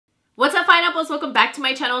What's up, Pineapples? Welcome back to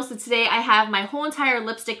my channel. So today I have my whole entire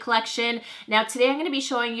lipstick collection. Now today I'm going to be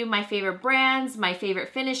showing you my favorite brands, my favorite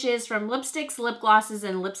finishes from lipsticks, lip glosses,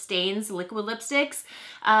 and lip stains, liquid lipsticks.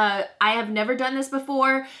 I have never done this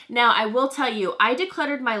before. Now I will tell you, I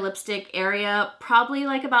decluttered my lipstick area probably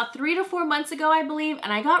like about 3 to 4 months ago, I believe,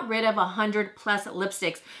 and I got rid of 100 plus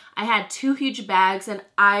lipsticks. I had 2 huge bags and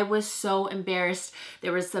I was so embarrassed.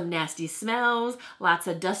 There was some nasty smells, lots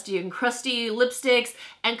of dusty and crusty lipsticks,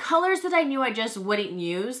 and colors that I knew I just wouldn't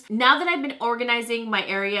use. Now that I've been organizing my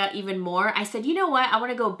area even more, I said, you know what? I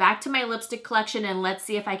want to go back to my lipstick collection and let's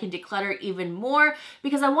see if I can declutter even more,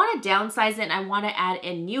 because I want to downsize it and I want to add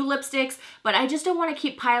in new lipsticks, but I just don't want to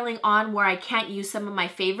keep piling on where I can't use some of my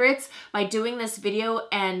favorites. By doing this video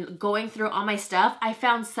and going through all my stuff, I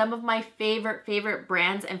found some of my favorite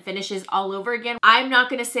brands and finishes all over again. I'm not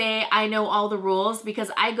gonna say I know all the rules because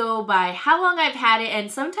I go by how long I've had it,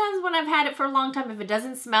 and sometimes when I've had it for a long time, if it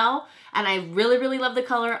doesn't smell and I really love the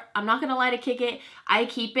color, I'm not gonna lie to kick it. I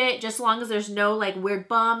keep it just as long as there's no like weird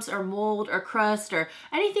bumps or mold or crust or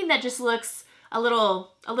anything that just looks a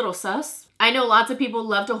little sus. I know lots of people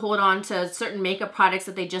love to hold on to certain makeup products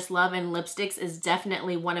that they just love, and lipsticks is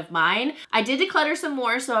definitely one of mine. I did declutter some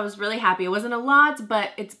more, so I was really happy. It wasn't a lot,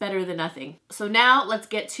 but it's better than nothing. So now let's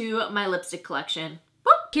get to my lipstick collection.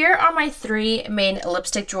 Here are my 3 main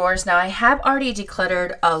lipstick drawers. Now I have already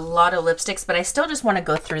decluttered a lot of lipsticks, but I still just want to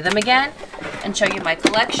go through them again and show you my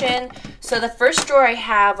collection. So the first drawer I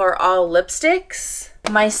have are all lipsticks.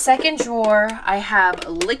 My second drawer, I have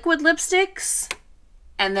liquid lipsticks.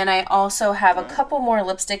 And then I also have a couple more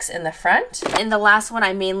lipsticks in the front. In the last one,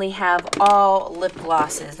 I mainly have all lip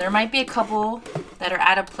glosses. There might be a couple that are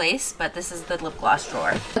out of place, but this is the lip gloss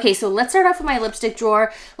drawer. Okay, so let's start off with my lipstick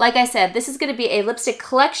drawer. Like I said, this is gonna be a lipstick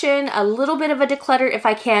collection, a little bit of a declutter if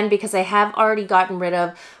I can, because I have already gotten rid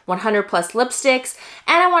of 100 plus lipsticks,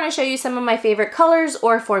 and I wanna show you some of my favorite colors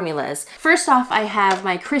or formulas. First off, I have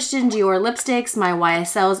my Christian Dior lipsticks, my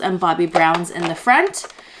YSLs and Bobbi Browns in the front.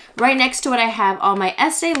 Right next to it, I have all my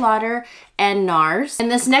Estee Lauder and NARS.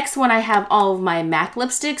 And this next one, I have all of my MAC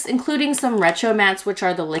lipsticks, including some Retro Mattes, which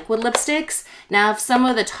are the liquid lipsticks. Now, if some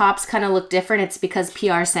of the tops kind of look different, it's because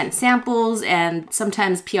PR sent samples, and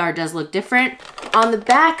sometimes PR does look different. On the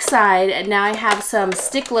back side, now I have some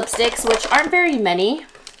stick lipsticks, which aren't very many.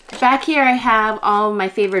 Back here, I have all of my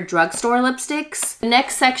favorite drugstore lipsticks. The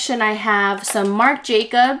next section, I have some Marc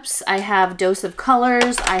Jacobs. I have Dose of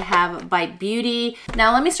Colors. I have Bite Beauty.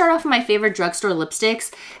 Now, let me start off with my favorite drugstore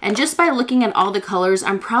lipsticks. And just by looking at all the colors,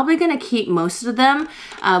 I'm probably going to keep most of them.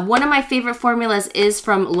 One of my favorite formulas is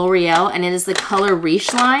from L'Oreal, and it is the color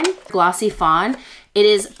Riche line, Glossy Fawn. It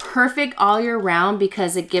is perfect all year round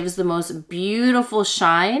because it gives the most beautiful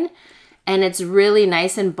shine. And it's really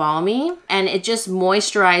nice and balmy, and it just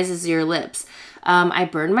moisturizes your lips. I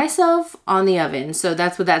burned myself on the oven, so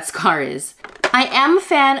that's what that scar is. I am a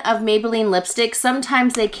fan of Maybelline lipsticks.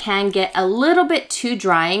 Sometimes they can get a little bit too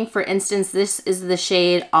drying. For instance, this is the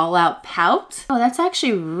shade All Out Pout. Oh, that's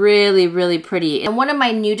actually really pretty. And one of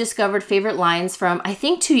my new discovered favorite lines from, I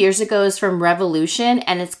think 2 years ago, is from Revolution,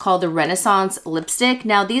 and it's called the Renaissance Lipstick.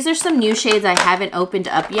 Now, these are some new shades I haven't opened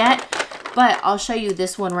up yet, but I'll show you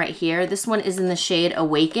this one right here. This one is in the shade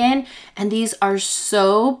Awaken, and these are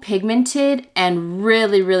so pigmented and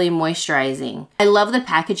really moisturizing. I love the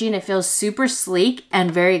packaging. It feels super sleek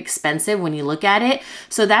and very expensive when you look at it.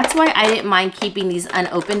 So that's why I didn't mind keeping these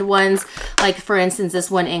unopened ones. Like for instance, this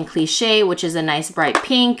one in Cliché, which is a nice bright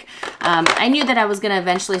pink. I knew that I was gonna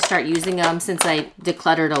eventually start using them since I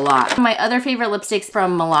decluttered a lot. My other favorite lipsticks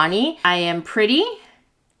from Milani, I Am Pretty.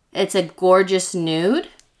 It's a gorgeous nude.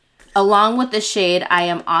 Along with the shade I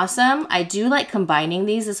Am Awesome. I do like combining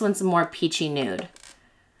these. This one's a more peachy nude.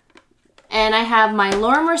 And I have my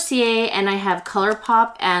Laura Mercier, and I have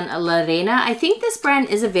ColourPop and La Reina. I think this brand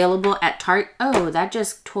is available at Target. Oh, that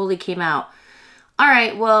just totally came out. All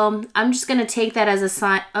right, well, I'm just gonna take that as a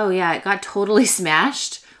sign. Oh yeah, it got totally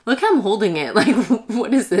smashed. Look how I'm holding it. Like,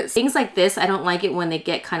 what is this? Things like this, I don't like it when they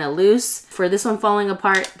get kind of loose. For this one falling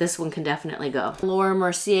apart, this one can definitely go. Laura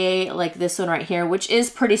Mercier, like this one right here, which is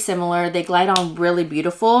pretty similar. They glide on really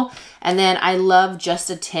beautiful. And then I love Just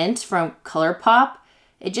a Tint from ColourPop.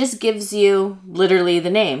 It just gives you literally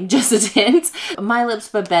the name, Just a Tint. My Lips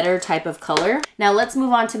But Better type of color. Now let's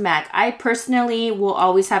move on to MAC. I personally will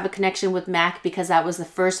always have a connection with MAC because that was the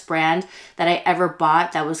first brand that I ever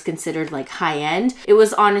bought that was considered like high-end. It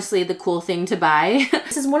was honestly the cool thing to buy.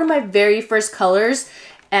 This is one of my very first colors,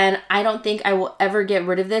 and I don't think I will ever get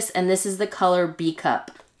rid of this, and this is the color B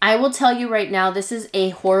Cup. I will tell you right now, this is a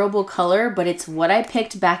horrible color, but it's what I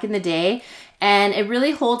picked back in the day. And it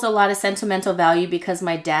really holds a lot of sentimental value because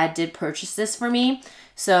my dad did purchase this for me.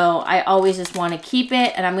 So I always just want to keep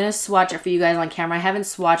it, and I'm going to swatch it for you guys on camera. I haven't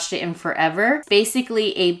swatched it in forever.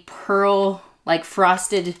 Basically a pearl, like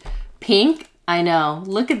frosted pink. I know,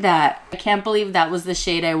 look at that. I can't believe that was the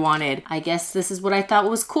shade I wanted. I guess this is what I thought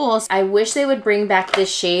was cool. I wish they would bring back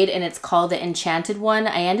this shade, and it's called the Enchanted one.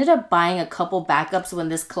 I ended up buying a couple backups when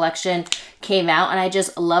this collection came out, and I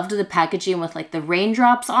just loved the packaging with like the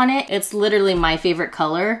raindrops on it. It's literally my favorite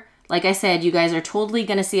color. Like I said, you guys are totally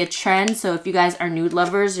gonna see a trend. So if you guys are nude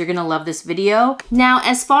lovers, you're gonna love this video. Now,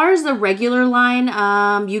 as far as the regular line,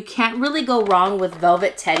 you can't really go wrong with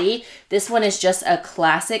Velvet Teddy. This one is just a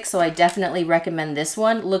classic, so I definitely recommend this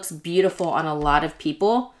one. Looks beautiful on a lot of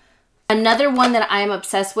people. Another one that I am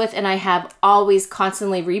obsessed with, and I have always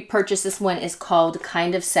constantly repurchased this one, is called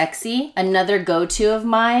Kind of Sexy. Another go-to of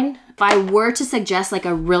mine. If I were to suggest like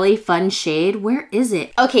a really fun shade, where is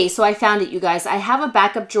it? Okay, so I found it, you guys. I have a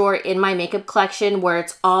backup drawer in my makeup collection where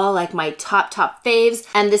it's all like my top faves,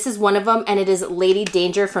 and this is one of them, and it is Lady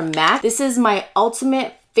Danger from MAC. This is my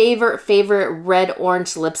ultimate favorite red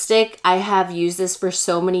orange lipstick. I have used this for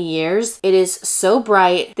so many years. It is so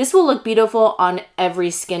bright. This will look beautiful on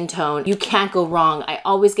every skin tone. You can't go wrong. I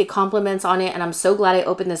always get compliments on it, and I'm so glad I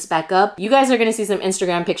opened this back up. You guys are gonna see some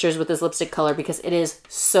Instagram pictures with this lipstick color because it is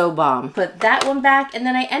so bomb. Put that one back, and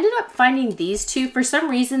then I ended up finding these two. For some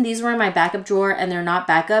reason, these were in my backup drawer and they're not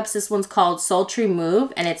backups. This one's called Sultry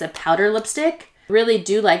Move, and it's a powder lipstick. Really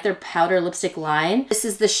do like their powder lipstick line. This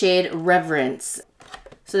is the shade Reverence.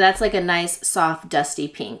 So that's like a nice, soft, dusty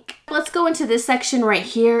pink. Let's go into this section right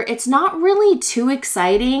here. It's not really too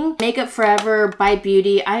exciting. Makeup Forever, Bite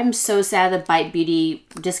Beauty. I'm so sad that Bite Beauty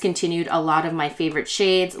discontinued a lot of my favorite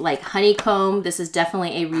shades, like Honeycomb. This is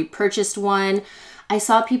definitely a repurchased one. I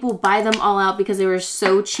saw people buy them all out because they were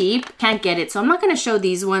so cheap. Can't get it, so I'm not gonna show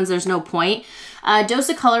these ones. There's no point. Dose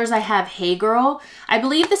of Colors, I have Hey Girl. I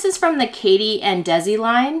believe this is from the Katie and Desi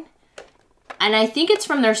line. And I think it's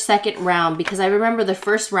from their second round because I remember the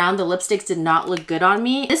first round, the lipsticks did not look good on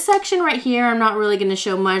me. This section right here, I'm not really gonna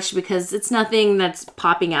show much because it's nothing that's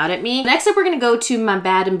popping out at me. Next up, we're gonna go to my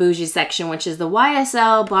Bad and Bougie section, which is the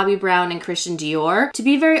YSL, Bobbi Brown, and Christian Dior. To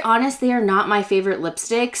be very honest, they are not my favorite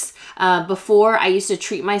lipsticks. Before, I used to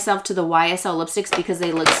treat myself to the YSL lipsticks because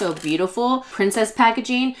they look so beautiful. Princess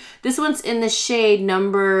packaging. This one's in the shade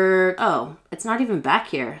number, oh, it's not even back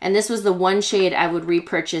here. And this was the one shade I would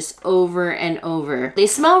repurchase over and over. They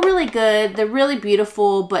smell really good. They're really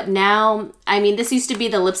beautiful. But now, I mean, this used to be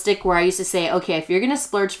the lipstick where I used to say, okay, if you're gonna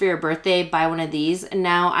splurge for your birthday, buy one of these. And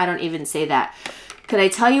now I don't even say that. Could I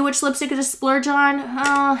tell you which lipstick to splurge on?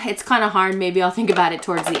 Oh, it's kind of hard. Maybe I'll think about it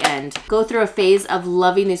towards the end. Go through a phase of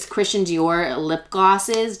loving these Christian Dior lip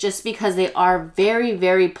glosses just because they are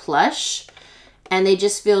very plush. And they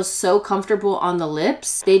just feel so comfortable on the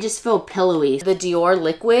lips. They just feel pillowy. The Dior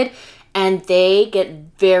liquid, and they get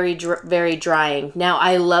very drying. Now,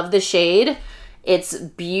 I love the shade. It's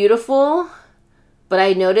beautiful, but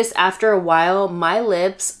I noticed after a while, my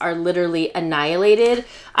lips are literally annihilated.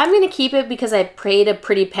 I'm gonna keep it because I paid a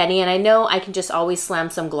pretty penny and I know I can just always slam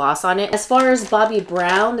some gloss on it. As far as Bobbi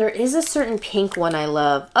Brown, there is a certain pink one I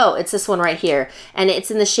love. Oh, it's this one right here. And it's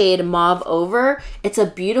in the shade Mauve Over. It's a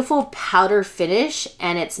beautiful powder finish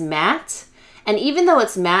and it's matte. And even though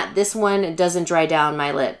it's matte, this one doesn't dry down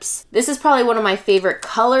my lips. This is probably one of my favorite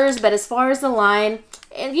colors, but as far as the line,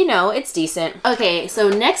 and you know, it's decent. Okay, so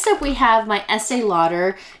next up we have my Estee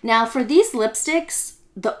Lauder. Now for these lipsticks,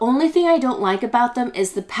 the only thing I don't like about them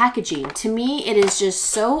is the packaging. To me, it is just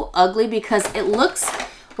so ugly because it looks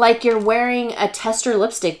like you're wearing a tester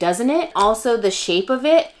lipstick, doesn't it? Also, the shape of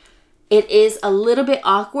it, it is a little bit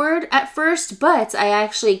awkward at first, but I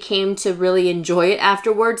actually came to really enjoy it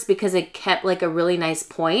afterwards because it kept like a really nice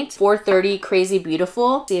point. 430 Crazy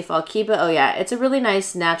Beautiful. See if I'll keep it. Oh yeah, it's a really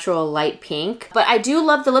nice natural light pink. But I do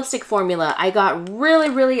love the lipstick formula. I got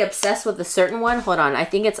really obsessed with a certain one. Hold on, I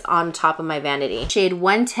think it's on top of my vanity. Shade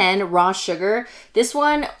 110 Raw Sugar. This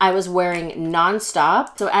one I was wearing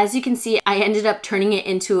non-stop. So as you can see, I ended up turning it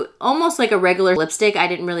into almost like a regular lipstick. I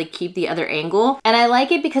didn't really keep the other angle. And I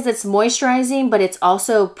like it because it's moisturizing, but it's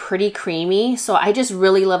also pretty creamy. So I just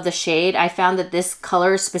really love the shade. I found that this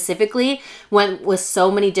color specifically went with so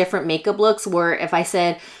many different makeup looks where if I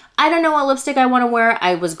said, I don't know what lipstick I want to wear,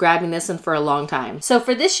 I was grabbing this one for a long time. So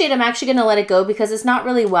for this shade, I'm actually going to let it go because it's not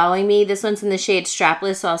really wowing me. This one's in the shade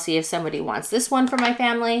Strapless, so I'll see if somebody wants this one for my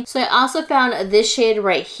family. So I also found this shade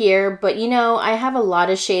right here, but you know, I have a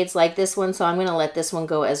lot of shades like this one, so I'm going to let this one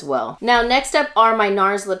go as well. Now, next up are my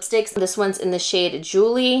NARS lipsticks. This one's in the shade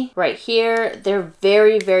Julie right here. They're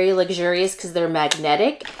very luxurious because they're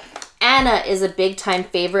magnetic. Anna is a big time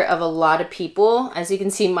favorite of a lot of people. As you can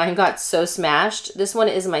see, mine got so smashed. This one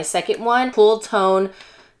is my second one, Cool Tone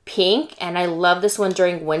Pink, and I love this one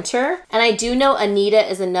during winter. And I do know Anita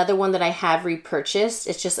is another one that I have repurchased.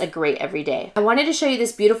 It's just a great everyday. I wanted to show you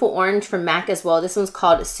this beautiful orange from MAC as well. This one's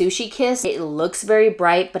called Sushi Kiss. It looks very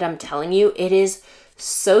bright, but I'm telling you, it is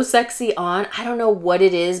so sexy on. I don't know what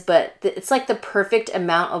it is, but it's like the perfect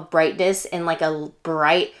amount of brightness and like a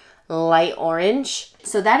bright light orange.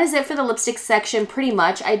 So that is it for the lipstick section pretty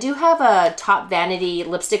much. I do have a top vanity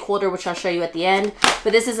lipstick holder, which I'll show you at the end,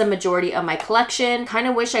 but this is a majority of my collection. Kind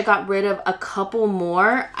of wish I got rid of a couple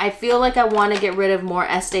more. I feel like I want to get rid of more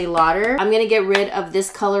Estee Lauder. I'm going to get rid of this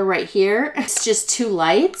color right here. It's just too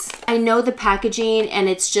light. I know the packaging and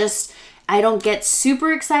it's just, I don't get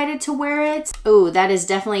super excited to wear it. Oh, that is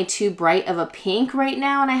definitely too bright of a pink right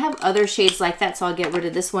now. And I have other shades like that, so I'll get rid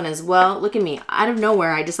of this one as well. Look at me, out of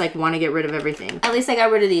nowhere, I just like want to get rid of everything. At least I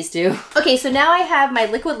got rid of these two. Okay, so now I have my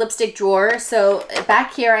liquid lipstick drawer. So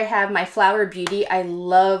back here I have my Flower Beauty. I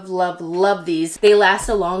love, love, love these. They last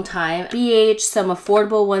a long time. BH, some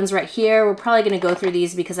affordable ones right here. We're probably gonna go through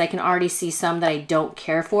these because I can already see some that I don't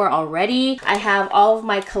care for already. I have all of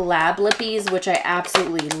my collab lippies, which I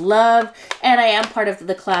absolutely love. And I am part of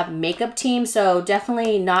the collab makeup team, so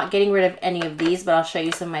definitely not getting rid of any of these, but I'll show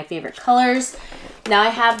you some of my favorite colors. Now I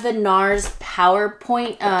have the NARS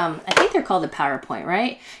PowerPoint, I think they're called the PowerPoint,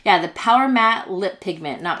 right? Yeah, the Power Matte Lip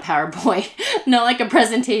Pigment, not PowerPoint, not like a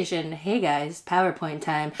presentation. Hey guys, PowerPoint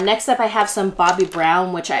time. Next up I have some Bobbi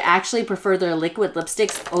Brown, which I actually prefer their liquid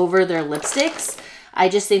lipsticks over their lipsticks. I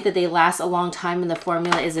just think that they last a long time and the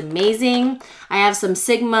formula is amazing. I have some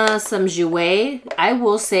Sigma, some Jouer. I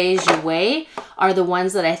will say Jouer are the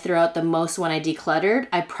ones that I threw out the most when I decluttered.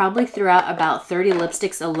 I probably threw out about 30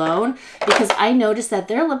 lipsticks alone because I noticed that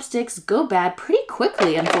their lipsticks go bad pretty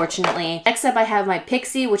quickly, unfortunately. Next up, I have my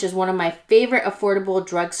Pixi, which is one of my favorite affordable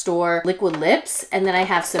drugstore liquid lips. And then I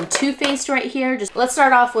have some Too Faced right here. Let's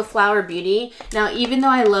start off with Flower Beauty. Now, even though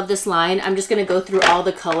I love this line, I'm just gonna go through all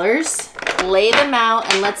the colors, lay them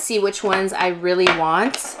out, and let's see which ones I really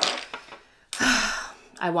want.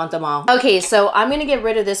 I want them all. Okay, so I'm gonna get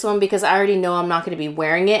rid of this one because I already know I'm not gonna be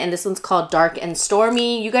wearing it, and this one's called Dark and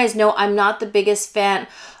Stormy. You guys know I'm not the biggest fan.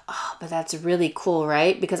 Oh, but that's really cool,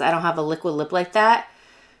 right? Because I don't have a liquid lip like that.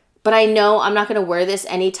 But I know I'm not gonna wear this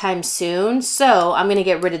anytime soon, so I'm gonna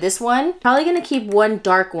get rid of this one. Probably gonna keep one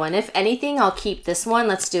dark one. If anything, I'll keep this one.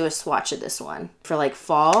 Let's do a swatch of this one for like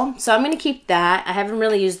fall. So I'm gonna keep that. I haven't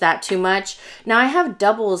really used that too much. Now I have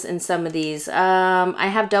doubles in some of these. I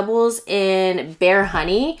have doubles in Bare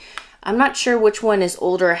Honey. I'm not sure which one is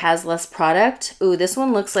older, has less product. Ooh, this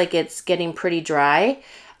one looks like it's getting pretty dry.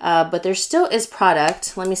 But there still is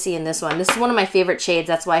product. Let me see in this one. This is one of my favorite shades.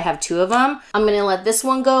 That's why I have two of them. I'm going to let this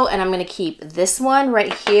one go and I'm going to keep this one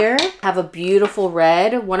right here. Have a beautiful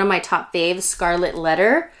red. One of my top faves, Scarlet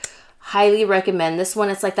Letter. Highly recommend this one.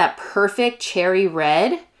 It's like that perfect cherry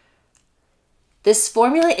red. This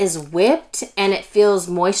formula is whipped and it feels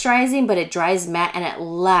moisturizing, but it dries matte and it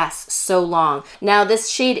lasts so long. Now this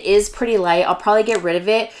shade is pretty light. I'll probably get rid of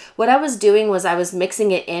it. What I was doing was I was mixing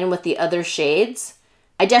it in with the other shades.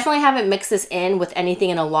 I definitely haven't mixed this in with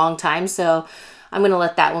anything in a long time, so I'm gonna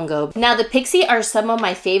let that one go. Now the Pixi are some of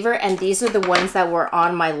my favorite, and these are the ones that were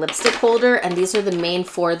on my lipstick holder, and these are the main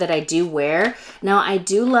four that I do wear. Now I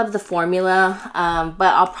do love the formula,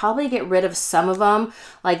 but I'll probably get rid of some of them.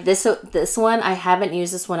 Like this one, I haven't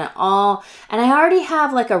used this one at all, and I already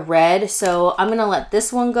have like a red, so I'm gonna let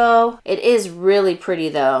this one go. It is really pretty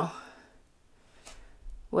though.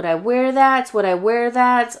 Would I wear that? Would I wear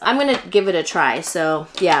that? I'm gonna give it a try. So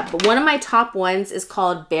yeah, but one of my top ones is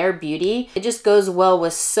called Bare Beauty. It just goes well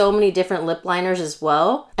with so many different lip liners as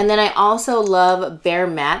well. And then I also love Bare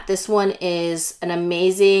Matte. This one is an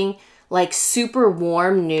amazing, like super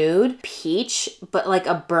warm nude peach, but like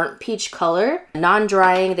a burnt peach color.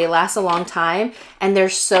 Non-drying, they last a long time, and they're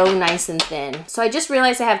so nice and thin. So I just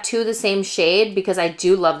realized I have two of the same shade because I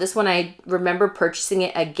do love this one. I remember purchasing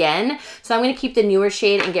it again. So I'm gonna keep the newer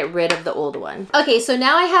shade and get rid of the old one. Okay, so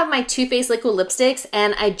now I have my Too Faced liquid lipsticks,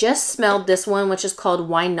 and I just smelled this one, which is called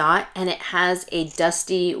Why Not, and it has a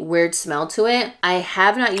dusty, weird smell to it. I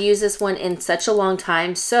have not used this one in such a long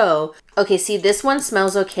time, so okay, see, this one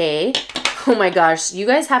smells okay. Oh my gosh, you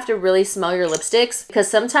guys have to really smell your lipsticks because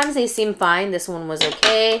sometimes they seem fine. This one was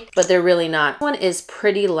okay, but they're really not. This one is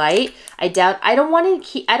pretty light. I don't want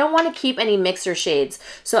to keep any mixer shades.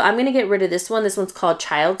 So I'm going to get rid of this one. This one's called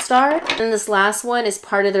Child Star. And this last one is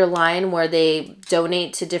part of their line where they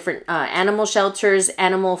donate to different animal shelters,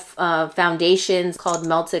 animal foundations, called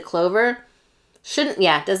Melted Clover.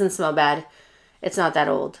 Yeah, it doesn't smell bad. It's not that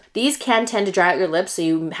old. These can tend to dry out your lips, so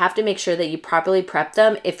you have to make sure that you properly prep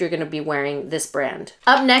them if you're gonna be wearing this brand.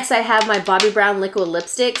 Up next, I have my Bobbi Brown liquid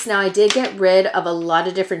lipsticks. Now I did get rid of a lot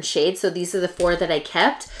of different shades, so these are the 4 that I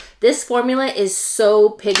kept. This formula is so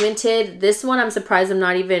pigmented. This one I'm surprised I'm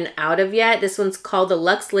not even out of yet. This one's called the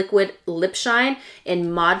Luxe Liquid Lip Shine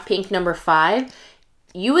in Mod Pink number 5.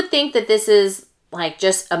 You would think that this is like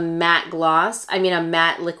just a matte gloss, a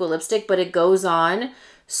matte liquid lipstick, but it goes on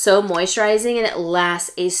so moisturizing and it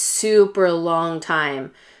lasts a super long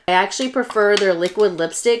time. I actually prefer their liquid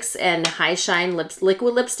lipsticks and high shine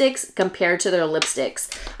liquid lipsticks compared to their lipsticks.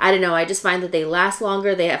 I don't know, I just find that they last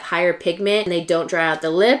longer, they have higher pigment, and they don't dry out the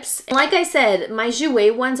lips. And like I said, my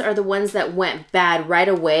Jouer ones are the ones that went bad right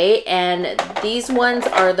away, and these ones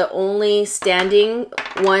are the only standing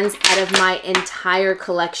ones out of my entire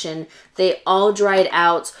collection. They all dried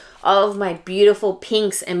out. All of my beautiful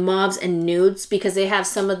pinks and mauves and nudes, because they have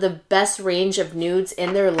some of the best range of nudes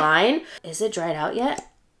in their line. Is it dried out yet?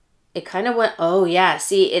 It kind of went, oh yeah,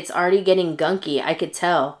 see, it's already getting gunky. I could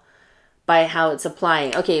tell by how it's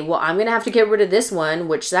applying. Okay, well, I'm gonna have to get rid of this one,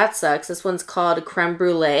 which that sucks. This one's called Creme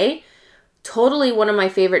Brulee. Totally one of my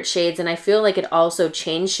favorite shades, and I feel like it also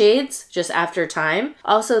changed shades just after time.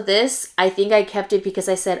 Also this, I think I kept it because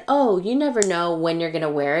I said, oh, you never know when you're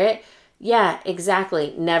gonna wear it. Yeah,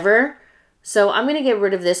 exactly. Never. So I'm going to get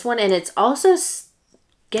rid of this one. And it's also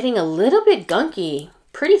getting a little bit gunky,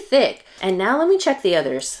 pretty thick. And now let me check the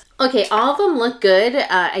others. Okay, all of them look good.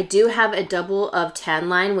 I do have a double of tan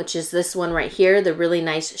line, which is this one right here, the really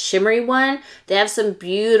nice shimmery one. They have some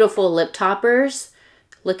beautiful lip toppers.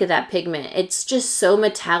 Look at that pigment. It's just so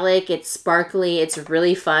metallic. It's sparkly. It's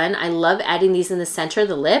really fun. I love adding these in the center of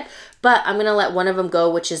the lip, but I'm going to let one of them go,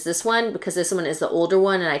 which is this one, because this one is the older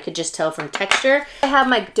one and I could just tell from texture. I have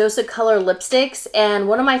my Dose Color lipsticks, and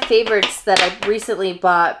one of my favorites that I recently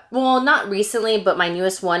bought, well, not recently, but my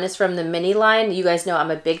newest one is from the mini line. You guys know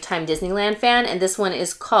I'm a big time Disneyland fan, and this one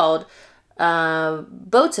is called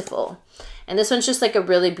Beautiful. And this one's just like a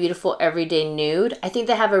really beautiful everyday nude. I think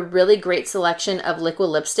they have a really great selection of liquid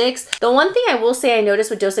lipsticks. The one thing I will say I noticed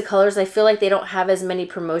with Dose Colors, I feel like they don't have as many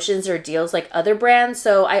promotions or deals like other brands.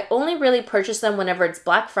 So I only really purchase them whenever it's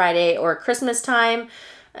Black Friday or Christmas time,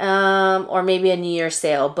 or maybe a New Year's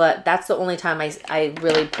sale, but that's the only time I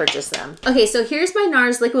really purchase them. Okay, so here's my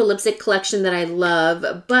NARS liquid lipstick collection that I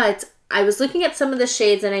love, but I was looking at some of the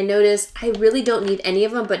shades and I noticed I really don't need any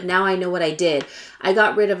of them, but now I know what I did. I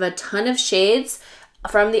got rid of a ton of shades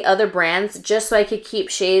from the other brands just so I could keep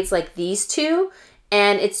shades like these two.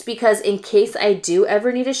 And it's because in case I do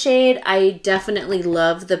ever need a shade, I definitely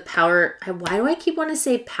love the Power, why do I keep wanting to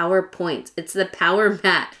say Power Point? It's the Power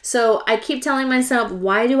Matte. So I keep telling myself,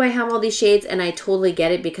 why do I have all these shades? And I totally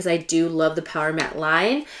get it because I do love the Power Matte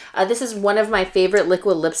line. This is one of my favorite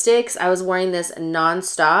liquid lipsticks. I was wearing this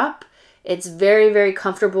nonstop. It's very, very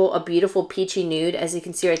comfortable, a beautiful peachy nude, as you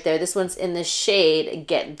can see right there. This one's in the shade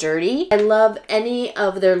Get Dirty. I love any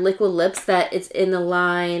of their liquid lips that it's in the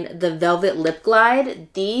line, the Velvet Lip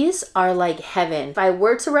Glide. These are like heaven. If I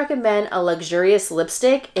were to recommend a luxurious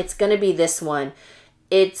lipstick, it's gonna be this one.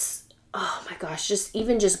 It's, oh my gosh,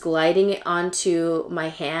 even just gliding it onto my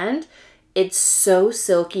hand, it's so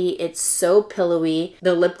silky, it's so pillowy.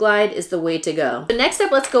 The lip glide is the way to go. So next up,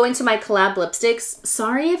 let's go into my collab lipsticks.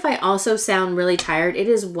 Sorry if I also sound really tired. It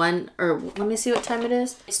is let me see what time it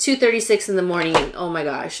is. It's 2:36 in the morning. Oh my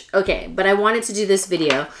gosh. Okay, but I wanted to do this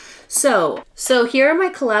video. So here are my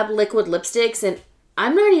collab liquid lipsticks, and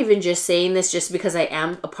I'm not even just saying this just because I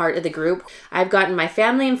am a part of the group. I've gotten my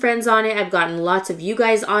family and friends on it. I've gotten lots of you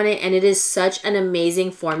guys on it, and it is such an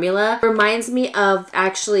amazing formula. It reminds me of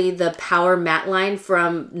actually the Power Matte line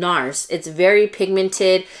from NARS. It's very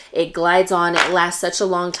pigmented. It glides on. It lasts such a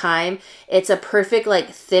long time. It's a perfect like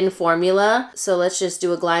thin formula. So let's just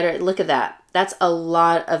do a glider. Look at that. That's a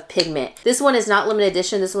lot of pigment. This one is not limited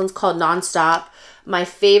edition. This one's called Nonstop. My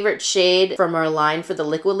favorite shade from our line for the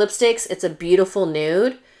liquid lipsticks. It's a beautiful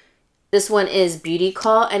nude. This one is Beauty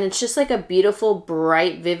Call, and it's just like a beautiful,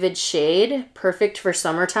 bright, vivid shade. Perfect for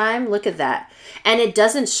summertime. Look at that. And it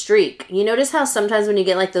doesn't streak. You notice how sometimes when you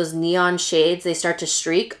get like those neon shades, they start to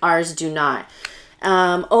streak? Ours do not.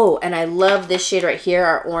 Oh, and I love this shade right here,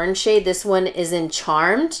 our orange shade. This one is in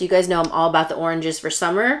Charmed. You guys know I'm all about the oranges for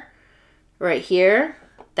summer. Right here.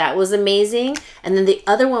 That was amazing. And then the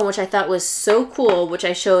other one, which I thought was so cool, which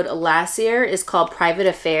I showed last year, is called Private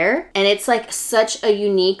Affair. And it's like such a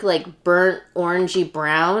unique, like burnt orangey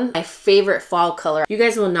brown. My favorite fall color. You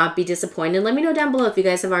guys will not be disappointed. Let me know down below if you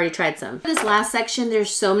guys have already tried some. This last section, there's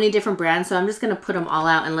so many different brands, so I'm just gonna put them all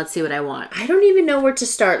out and let's see what I want. I don't even know where to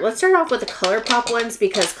start. Let's start off with the ColourPop ones,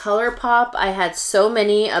 because ColourPop, I had so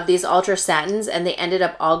many of these ultra satins and they ended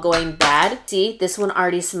up all going bad. See, this one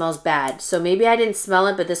already smells bad. So maybe I didn't smell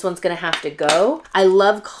it, but this one's gonna have to go. I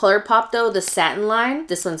love ColourPop though, the satin line.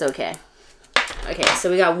 This one's okay. Okay, so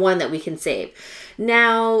we got one that we can save.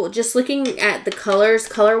 Now, just looking at the colors,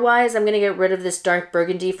 color-wise, I'm going to get rid of this dark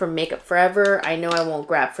burgundy from Makeup Forever. I know I won't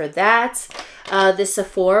grab for that. This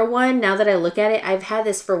Sephora one, now that I look at it, I've had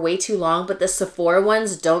this for way too long, but the Sephora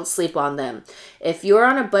ones, don't sleep on them. If you're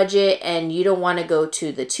on a budget and you don't want to go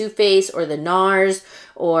to the Too Faced or the NARS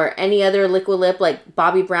or any other liquid lip like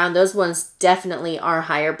Bobbi Brown, those ones definitely are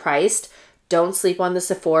higher priced. Don't sleep on the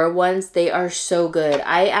Sephora ones. They are so good.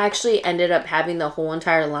 I actually ended up having the whole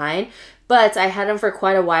entire line, but I had them for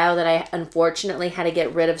quite a while that I unfortunately had to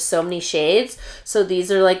get rid of so many shades. So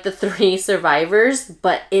these are like the 3 survivors,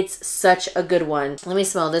 but it's such a good one. Let me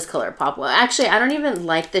smell this ColourPop one. Actually, I don't even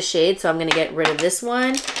like the shade, so I'm gonna get rid of this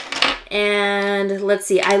one. And let's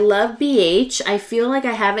see, I love BH. I feel like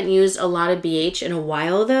I haven't used a lot of BH in a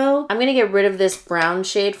while though. I'm gonna get rid of this brown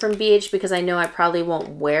shade from BH because I know I probably won't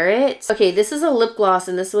wear it. Okay, this is a lip gloss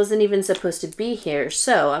and this wasn't even supposed to be here.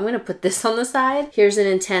 So I'm gonna put this on the side. Here's an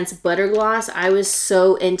intense butter gloss. I was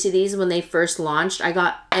so into these when they first launched. I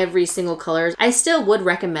got every single color. I still would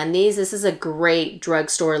recommend these. This is a great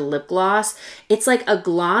drugstore lip gloss. It's like a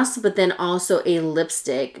gloss, but then also a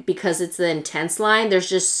lipstick because it's the intense line. There's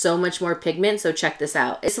just so much more pigment, so check this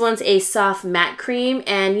out. This one's a soft matte cream,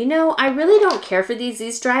 and you know, I really don't care for these.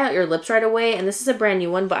 These dry out your lips right away, and this is a brand new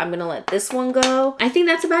one, but I'm gonna let this one go. I think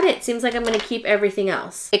that's about it. Seems like I'm gonna keep everything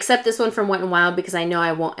else, except this one from Wet n Wild because I know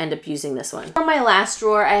I won't end up using this one. For my last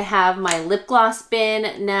drawer, I have my lip gloss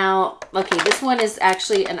bin. Now, okay, this one is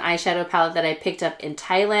actually an eyeshadow palette that I picked up in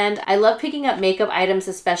Thailand. I love picking up makeup items,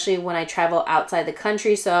 especially when I travel outside the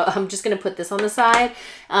country, so I'm just gonna put this on the side.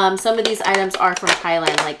 Some of these items are from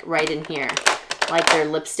Thailand, like right in here, like their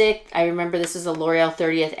lipstick. I remember this is a L'Oreal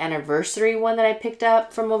 30th anniversary one that I picked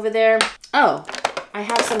up from over there. Oh, I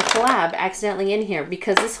have some collab accidentally in here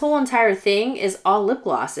because this whole entire thing is all lip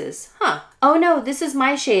glosses. Huh. Oh no, this is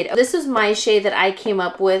my shade. This is my shade that I came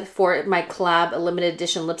up with for my collab limited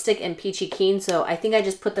edition lipstick in Peachy Keen, so I think I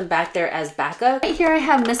just put them back there as backup. Right here I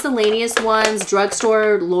have miscellaneous ones,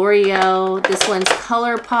 drugstore, L'Oreal. This one's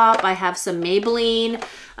ColourPop. I have some Maybelline.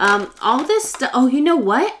 All this stuff. Oh, you know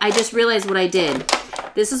what? I just realized what I did.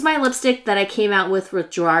 This is my lipstick that I came out with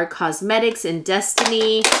Gerard Cosmetics in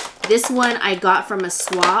Destiny. This one I got from a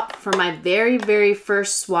swap, from my very, very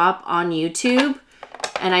first swap on YouTube.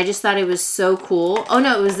 And I just thought it was so cool. Oh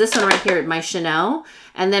no, it was this one right here, my Chanel.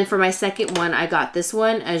 And then for my second one, I got this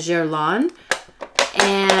one, a Gerard.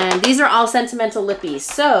 And these are all sentimental lippies.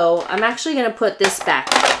 So I'm actually gonna put this back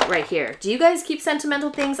right here. Do you guys keep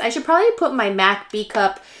sentimental things? I should probably put my MAC B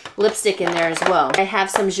Cup lipstick in there as well. I have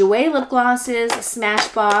some Jouer lip glosses,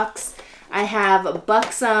 Smashbox. I have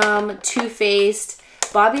Buxom, Too Faced,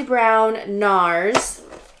 Bobbi Brown, NARS.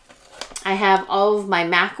 I have all of my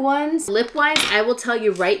MAC ones. Lip-wise, I will tell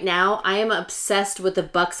you right now, I am obsessed with the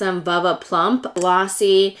Buxom Bubba Plump.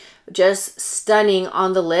 Glossy, just stunning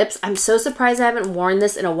on the lips. I'm so surprised I haven't worn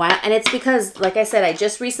this in a while. And it's because, like I said, I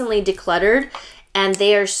just recently decluttered and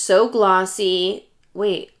they are so glossy.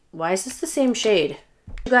 Wait, why is this the same shade?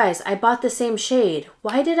 You guys, I bought the same shade.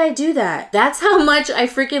 Why did I do that? That's how much I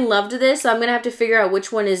freaking loved this. So I'm gonna have to figure out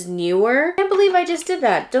which one is newer. I can't believe I just did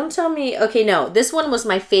that. Don't tell me. Okay, no, this one was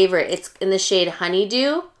my favorite. It's in the shade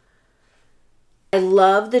Honeydew. I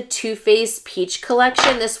love the Too Faced Peach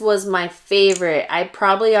collection. This was my favorite. I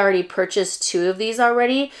probably already purchased 2 of these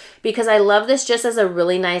already because I love this just as a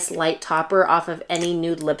really nice light topper off of any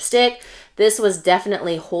nude lipstick. This was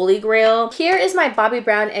definitely holy grail. Here is my Bobbi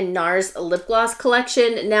Brown and NARS lip gloss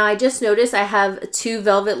collection. Now I just noticed I have 2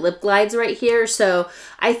 velvet lip glides right here. So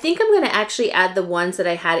I think I'm gonna actually add the ones that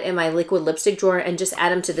I had in my liquid lipstick drawer and just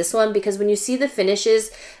add them to this one because when you see the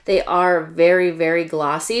finishes, they are very, very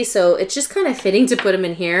glossy. So it's just kind of fitting to put them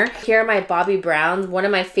in here. Here are my Bobbi Browns. One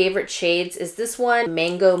of my favorite shades is this one,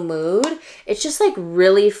 Mango Mood. It's just like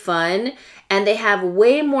really fun. And they have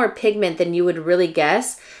way more pigment than you would really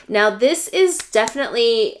guess. Now this is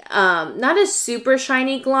definitely not a super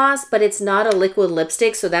shiny gloss, but it's not a liquid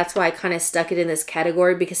lipstick, so that's why I kind of stuck it in this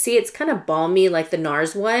category because see, it's kind of balmy like the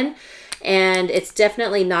NARS one, and it's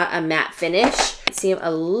definitely not a matte finish. It seems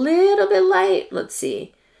a little bit light. Let's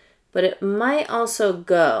see. but it might also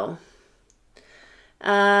go.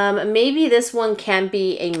 Maybe this one can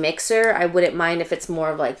be a mixer. I wouldn't mind if it's more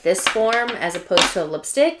of like this form as opposed to a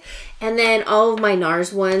lipstick. And then all of my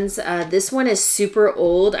NARS ones, this one is super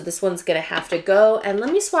old. This one's gonna have to go. And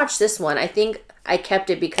let me swatch this one. I think I kept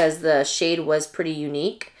it because the shade was pretty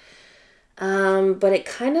unique. But it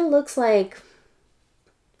kind of looks like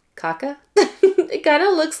caca. It kind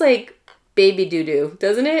of looks like baby doo-doo,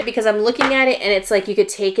 doesn't it? Because I'm looking at it and it's like you could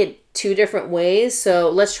take it 2 different ways. So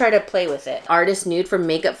let's try to play with it. Artist Nude from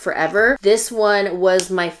Makeup Forever. This one was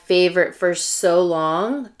my favorite for so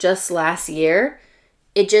long, just last year.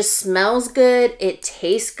 It just smells good, it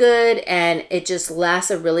tastes good, and it just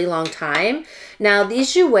lasts a really long time. Now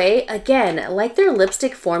these Jouer, again, like their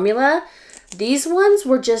lipstick formula, these ones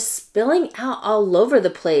were just spilling out all over the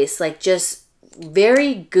place, like just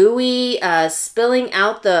very gooey, spilling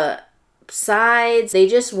out the sides. They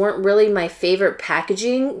just weren't really my favorite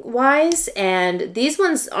packaging wise, and these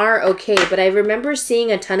ones are okay, but I remember seeing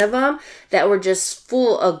a ton of them that were just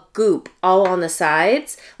full of goop all on the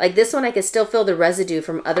sides. Like this one, I could still feel the residue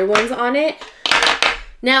from other ones on it.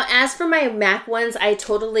 Now, as for my MAC ones, I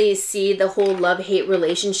totally see the whole love-hate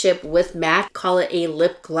relationship with MAC. Call it a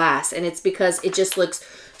lip glass, and it's because it just looks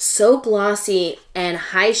so glossy and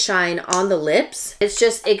high shine on the lips. It's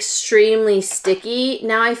just extremely sticky.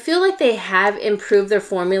 Now, I feel like they have improved their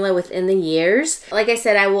formula within the years. Like I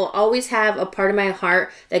said, I will always have a part of my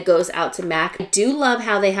heart that goes out to MAC. I do love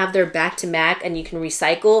how they have their back to MAC and you can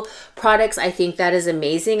recycle products. I think that is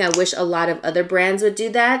amazing. I wish a lot of other brands would do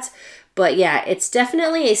that. But yeah, it's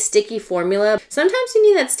definitely a sticky formula. Sometimes you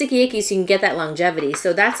need that sticky icky so you can get that longevity.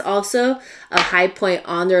 So that's also a high point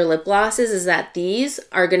on their lip glosses, is that these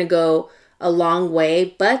are gonna go a long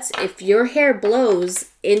way. But if your hair blows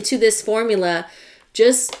into this formula,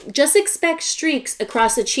 just expect streaks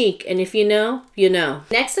across the cheek. And if you know, you know.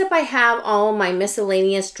 Next up, I have all my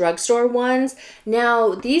miscellaneous drugstore ones.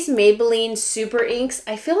 Now, these Maybelline Super Inks,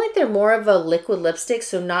 I feel like they're more of a liquid lipstick,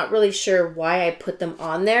 so not really sure why I put them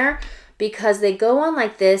on there, because they go on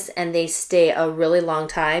like this and they stay a really long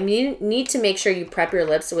time. You need to make sure you prep your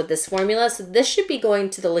lips with this formula. So this should be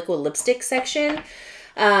going to the liquid lipstick section.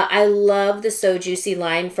 I love the So Juicy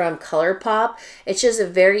line from ColourPop. It's just a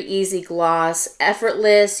very easy gloss,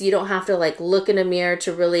 effortless. You don't have to like look in a mirror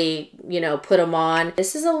to really, you know, put them on.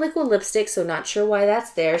 This is a liquid lipstick, so not sure why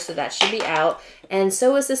that's there. So that should be out. And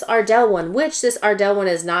so is this Ardell one, which this Ardell one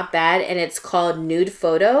is not bad, and it's called Nude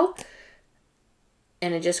Photo.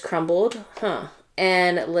 And it just crumbled,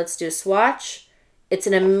 And let's do a swatch. It's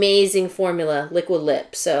an amazing formula, liquid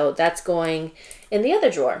lip. So that's going in the other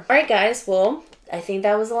drawer. All right, guys, well, I think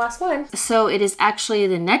that was the last one. So it is actually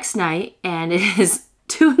the next night, and it is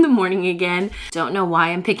 2 in the morning again. Don't know why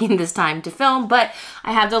I'm picking this time to film, but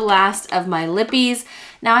I have the last of my lippies.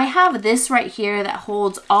 Now I have this right here that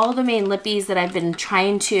holds all the main lippies that I've been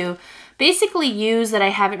trying to basically use that I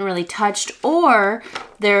haven't really touched, or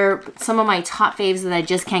they're some of my top faves that I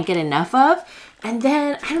just can't get enough of. And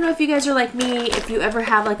then, I don't know if you guys are like me, if you ever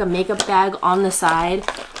have like a makeup bag on the side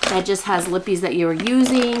that just has lippies that you were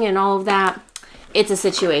using and all of that. It's a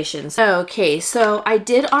situation. Okay, so I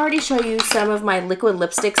did already show you some of my liquid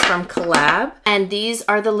lipsticks from Collab, and these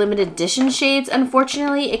are the limited edition shades,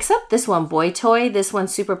 unfortunately, except this one, Boy Toy. This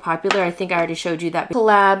one's super popular. I think I already showed you that.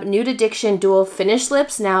 Collab Nude Addiction Dual Finish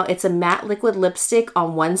Lips. Now, it's a matte liquid lipstick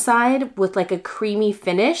on one side with like a creamy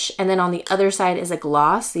finish, and then on the other side is a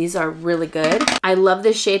gloss. These are really good. I love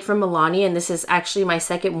this shade from Milani, and this is actually my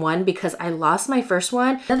second one because I lost my first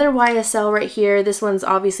one. Another YSL right here. This one's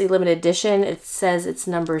obviously limited edition. It's says it's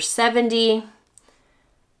number 70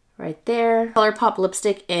 right there. ColourPop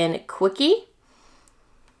lipstick in Quickie.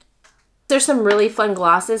 There's some really fun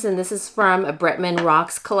glosses, and this is from a Bretman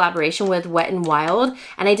Rocks collaboration with Wet n Wild,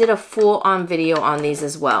 and I did a full-on video on these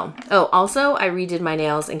as well. Oh, also I redid my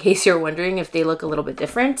nails in case you're wondering if they look a little bit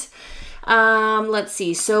different. Let's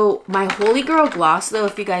see. So my Holy Girl gloss, though,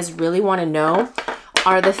 if you guys really want to know,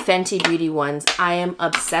 are the Fenty Beauty ones. I am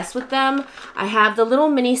obsessed with them. I have the little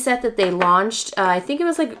mini set that they launched. I think it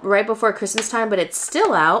was like right before Christmas time, but it's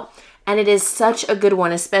still out. And it is such a good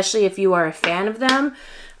one, especially if you are a fan of them.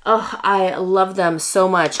 Oh, I love them so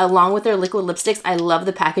much. Along with their liquid lipsticks, I love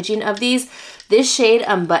the packaging of these. This shade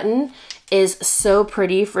Unbutton is so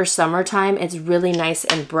pretty for summertime. It's really nice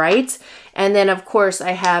and bright. And then of course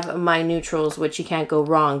I have my neutrals, which you can't go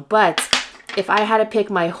wrong. But if I had to pick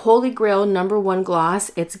my holy grail #1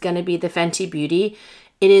 gloss, it's gonna be the Fenty Beauty.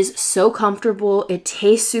 It is so comfortable. It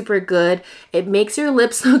tastes super good. It makes your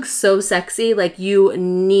lips look so sexy. Like, you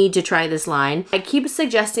need to try this line. I keep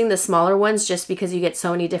suggesting the smaller ones just because you get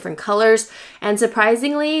so many different colors. And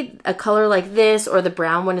surprisingly, a color like this or the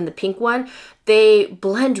brown one and the pink one, they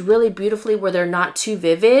blend really beautifully where they're not too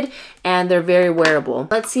vivid and they're very wearable.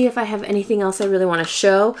 Let's see if I have anything else I really want to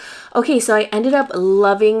show. Okay, so I ended up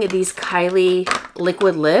loving these Kylie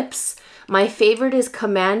liquid lips. My favorite is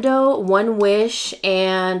Commando, One Wish,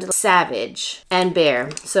 and Savage, and Bear.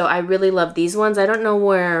 So I really love these ones. I don't know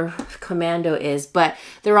where Commando is, but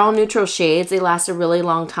they're all neutral shades. They last a really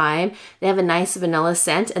long time. They have a nice vanilla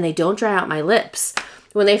scent, and they don't dry out my lips.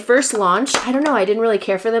 When they first launched, I don't know, I didn't really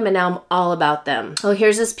care for them, and now I'm all about them. Oh,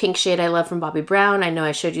 here's this pink shade I love from Bobbi Brown. I know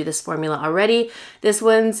I showed you this formula already. This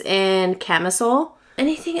one's in Camisole.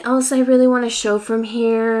 Anything else I really want to show from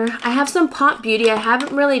here? I have some Pop Beauty. I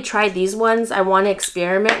haven't really tried these ones. I want to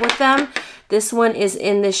experiment with them. This one is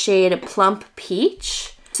in the shade Plump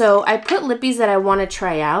Peach. So I put lippies that I want to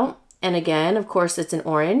try out. And again, of course, it's an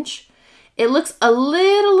orange. It looks a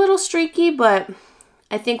little streaky, but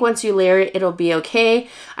I think once you layer it, it'll be okay.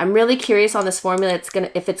 I'm really curious on this formula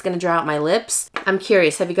if it's gonna dry out my lips. I'm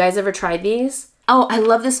curious. Have you guys ever tried these? Oh, I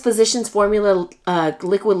love this Physicians Formula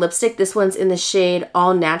liquid lipstick. This one's in the shade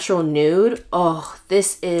All Natural Nude. Oh,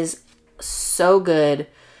 this is so good.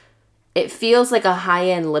 It feels like a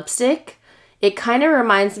high-end lipstick. It kind of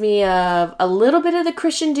reminds me of a little bit of the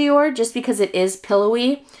Christian Dior just because it is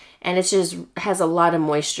pillowy and it just has a lot of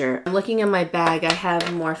moisture. I'm looking in my bag. I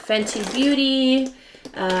have more Fenty Beauty.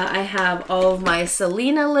 I have all of my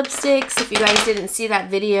Selena lipsticks. If you guys didn't see that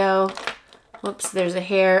video, whoops, there's a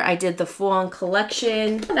hair. I did the full-on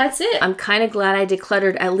collection. That's it. I'm kind of glad I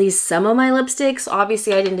decluttered at least some of my lipsticks.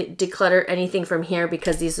 Obviously, I didn't declutter anything from here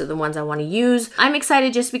because these are the ones I want to use. I'm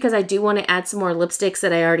excited just because I do want to add some more lipsticks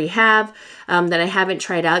that I already have that I haven't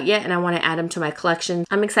tried out yet, and I want to add them to my collection.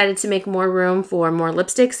 I'm excited to make more room for more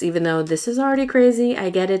lipsticks, even though this is already crazy. I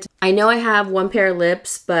get it. I know I have one pair of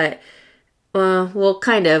lips, but well,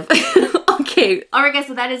 kind of. Okay. Alright guys,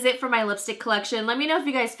 so that is it for my lipstick collection. Let me know if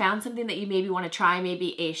you guys found something that you maybe want to try,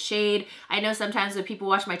 maybe a shade. I know sometimes when people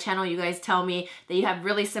watch my channel, you guys tell me that you have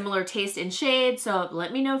really similar taste in shades, so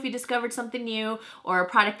let me know if you discovered something new or a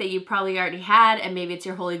product that you probably already had and maybe it's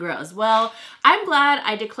your holy grail as well. I'm glad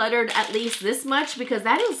I decluttered at least this much because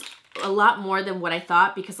that is a lot more than what I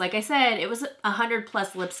thought, because like I said, it was 100+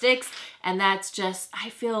 lipsticks, and that's just, I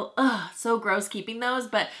feel so gross keeping those,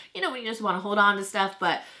 but you know, when you just want to hold on to stuff.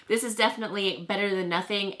 But this is definitely better than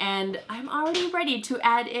nothing, and I'm already ready to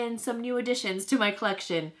add in some new additions to my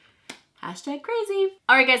collection. Hashtag crazy.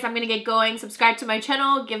 Alright guys, I'm gonna get going. Subscribe to my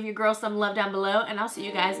channel, give your girl some love down below, and I'll see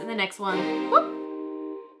you guys in the next one. Whoop!